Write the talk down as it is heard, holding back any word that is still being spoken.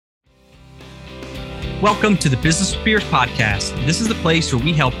Welcome to the Business with Beers podcast. This is the place where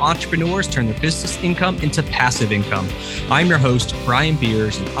we help entrepreneurs turn their business income into passive income. I'm your host, Brian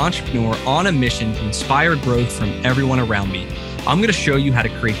Beers, an entrepreneur on a mission to inspire growth from everyone around me. I'm going to show you how to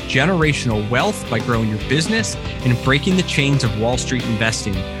create generational wealth by growing your business and breaking the chains of Wall Street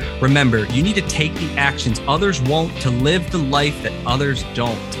investing. Remember, you need to take the actions others won't to live the life that others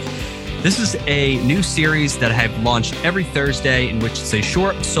don't. This is a new series that I have launched every Thursday, in which it's a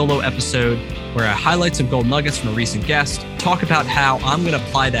short solo episode where I highlight some gold nuggets from a recent guest, talk about how I'm going to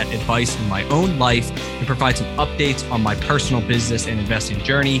apply that advice in my own life, and provide some updates on my personal business and investing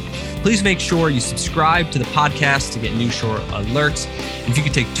journey. Please make sure you subscribe to the podcast to get new short alerts. If you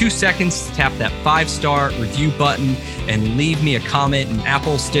could take 2 seconds to tap that 5-star review button and leave me a comment in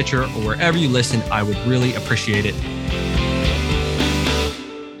Apple, Stitcher, or wherever you listen, I would really appreciate it.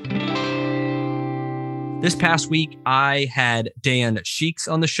 This past week, I had Dan Sheeks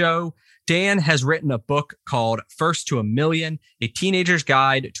on the show. Dan has written a book called First to a Million, A Teenager's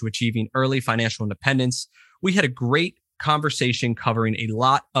Guide to Achieving Early Financial Independence. We had a great conversation covering a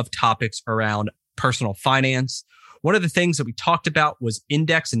lot of topics around personal finance. One of the things that we talked about was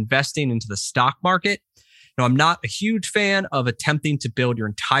index investing into the stock market. Now, I'm not a huge fan of attempting to build your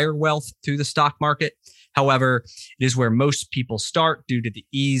entire wealth through the stock market. However, it is where most people start due to the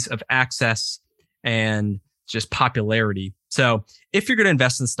ease of access and just popularity. So if you're going to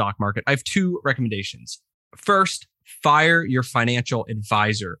invest in the stock market, I have 2 recommendations. First, fire your financial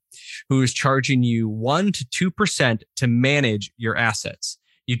advisor who is charging you 1% to 2% to manage your assets.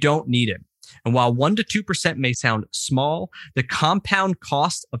 You don't need him. And while 1% to 2% may sound small, the compound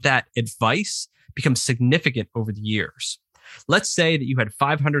cost of that advice becomes significant over the years. Let's say that you had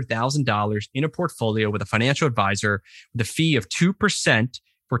 $500,000 in a portfolio with a financial advisor with a fee of 2%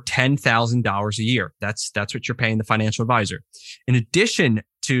 for $10,000 a year. That's what you're paying the financial advisor. In addition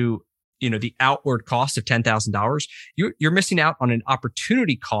to, the outward cost of $10,000, you're missing out on an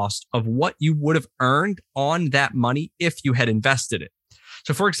opportunity cost of what you would have earned on that money if you had invested it.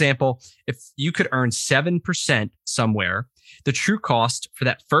 So for example, if you could earn 7% somewhere, the true cost for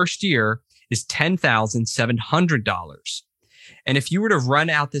that first year is $10,700. And if you were to run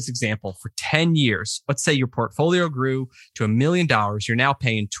out this example for 10 years, let's say your portfolio grew to $1 million, you're now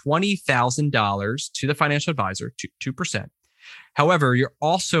paying $20,000 to the financial advisor, 2%. However, you're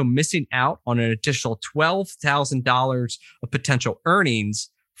also missing out on an additional $12,000 of potential earnings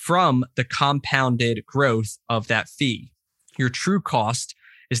from the compounded growth of that fee. Your true cost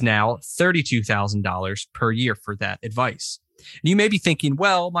is now $32,000 per year for that advice. And you may be thinking,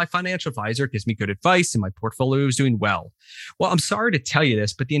 well, my financial advisor gives me good advice and my portfolio is doing well. Well, I'm sorry to tell you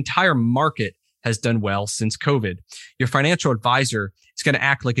this, but the entire market has done well since COVID. Your financial advisor is going to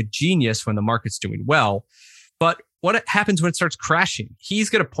act like a genius when the market's doing well. But what happens when it starts crashing? He's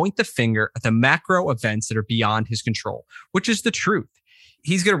going to point the finger at the macro events that are beyond his control, which is the truth.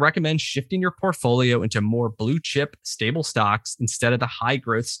 He's going to recommend shifting your portfolio into more blue chip, stable stocks instead of the high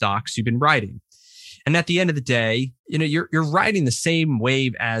growth stocks you've been riding. And at the end of the day, you're riding the same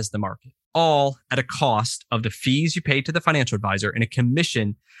wave as the market, all at a cost of the fees you pay to the financial advisor and a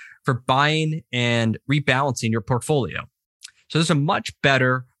commission for buying and rebalancing your portfolio. So there's a much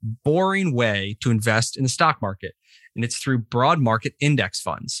better, boring way to invest in the stock market, and it's through broad market index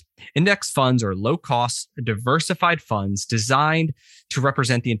funds. Index funds are low cost, diversified funds designed to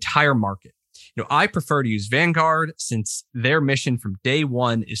represent the entire market. I prefer to use Vanguard since their mission from day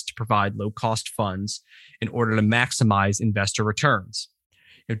one is to provide low-cost funds in order to maximize investor returns.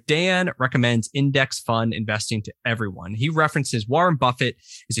 Dan recommends index fund investing to everyone. He references Warren Buffett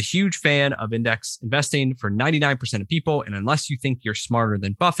is a huge fan of index investing for 99% of people, and unless you think you're smarter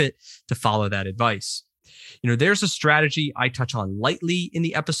than Buffett, to follow that advice. There's a strategy I touch on lightly in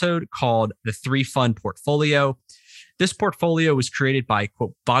the episode called the 3-fund portfolio. This portfolio was created by,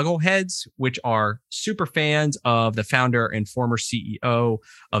 quote, Bogleheads, which are super fans of the founder and former CEO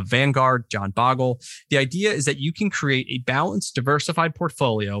of Vanguard, John Bogle. The idea is that you can create a balanced, diversified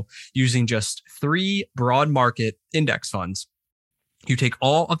portfolio using just 3 broad market index funds. You take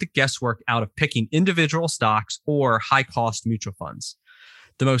all of the guesswork out of picking individual stocks or high-cost mutual funds.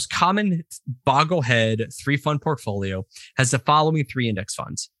 The most common Boglehead 3-fund portfolio has the following 3 index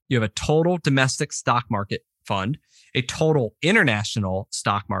funds. You have a total domestic stock market fund, a total international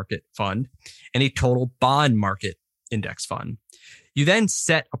stock market fund, and a total bond market index fund. You then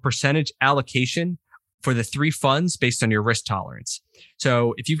set a percentage allocation for the 3 funds based on your risk tolerance.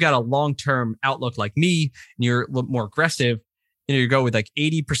 So if you've got a long-term outlook like me and you're a little more aggressive, you go with like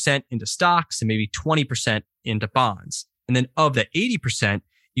 80% into stocks and maybe 20% into bonds. And then of the 80%,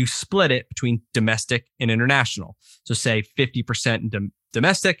 you split it between domestic and international. So say 50% into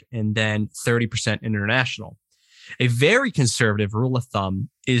domestic, and then 30% international. A very conservative rule of thumb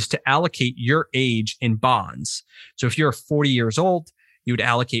is to allocate your age in bonds. So if you're 40 years old, you would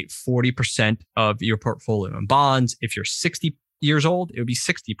allocate 40% of your portfolio in bonds. If you're 60 years old, it would be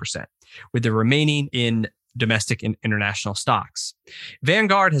 60%, with the remaining in domestic and international stocks.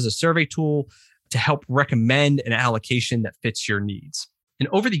 Vanguard has a survey tool to help recommend an allocation that fits your needs. And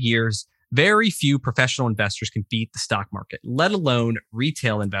over the years, very few professional investors can beat the stock market, let alone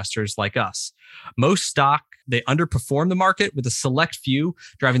retail investors like us. Most stock, they underperform the market, with a select few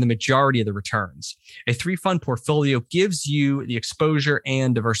driving the majority of the returns. A 3-fund portfolio gives you the exposure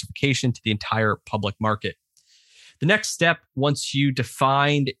and diversification to the entire public market. The next step, once you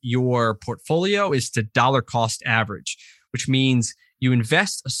defined your portfolio, is to dollar cost average, which means you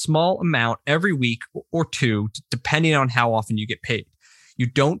invest a small amount every week or two, depending on how often you get paid. You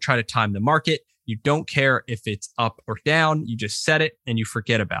don't try to time the market. You don't care if it's up or down. You just set it and you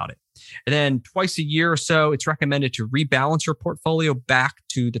forget about it. And then twice a year or so, it's recommended to rebalance your portfolio back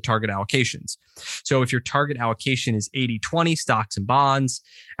to the target allocations. So if your target allocation is 80-20 stocks and bonds,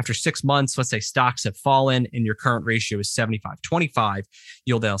 after 6 months, let's say stocks have fallen and your current ratio is 75-25,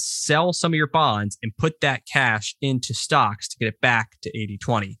 you'll then sell some of your bonds and put that cash into stocks to get it back to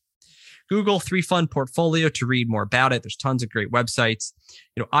 80-20. Google 3-fund portfolio to read more about it. There's tons of great websites.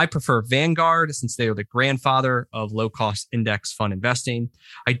 I prefer Vanguard since they are the grandfather of low-cost index fund investing.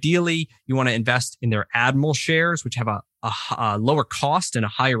 Ideally, you want to invest in their Admiral shares, which have a lower cost and a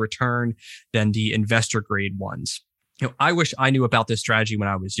higher return than the investor grade ones. I wish I knew about this strategy when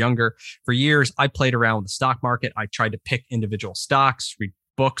I was younger. For years, I played around with the stock market. I tried to pick individual stocks, read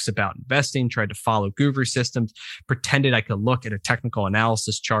books about investing, tried to follow guru systems, pretended I could look at a technical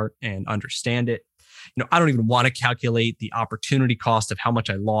analysis chart and understand it. I don't even want to calculate the opportunity cost of how much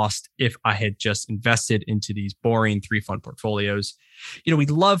I lost if I had just invested into these boring 3-fund portfolios. We'd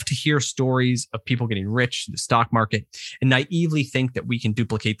love to hear stories of people getting rich in the stock market and naively think that we can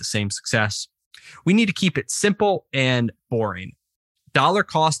duplicate the same success. We need to keep it simple and boring. Dollar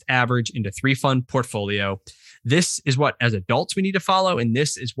cost average into 3-fund portfolio. This is what, as adults, we need to follow, and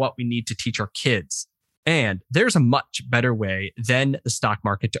this is what we need to teach our kids. And there's a much better way than the stock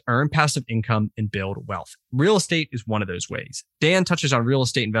market to earn passive income and build wealth. Real estate is one of those ways. Dan touches on Real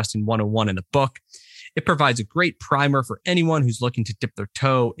Estate Investing 101 in the book. It provides a great primer for anyone who's looking to dip their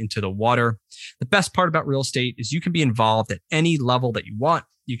toe into the water. The best part about real estate is you can be involved at any level that you want.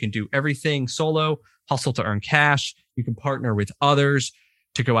 You can do everything solo, hustle to earn cash. You can partner with others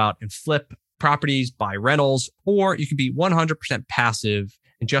to go out and flip properties, buy rentals, or you can be 100% passive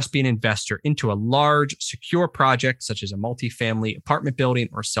and just be an investor into a large, secure project such as a multifamily apartment building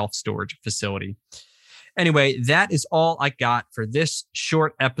or self-storage facility. Anyway, that is all I got for this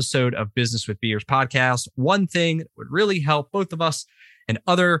short episode of Business with Beers podcast. One thing that would really help both of us and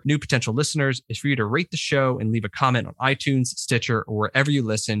other new potential listeners is for you to rate the show and leave a comment on iTunes, Stitcher, or wherever you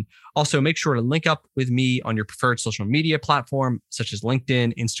listen. Also, make sure to link up with me on your preferred social media platform, such as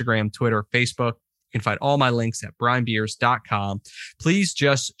LinkedIn, Instagram, Twitter, Facebook. You can find all my links at brianbeers.com. Please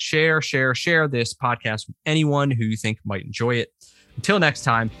just share this podcast with anyone who you think might enjoy it. Until next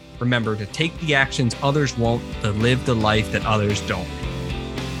time, remember to take the actions others won't, to live the life that others don't.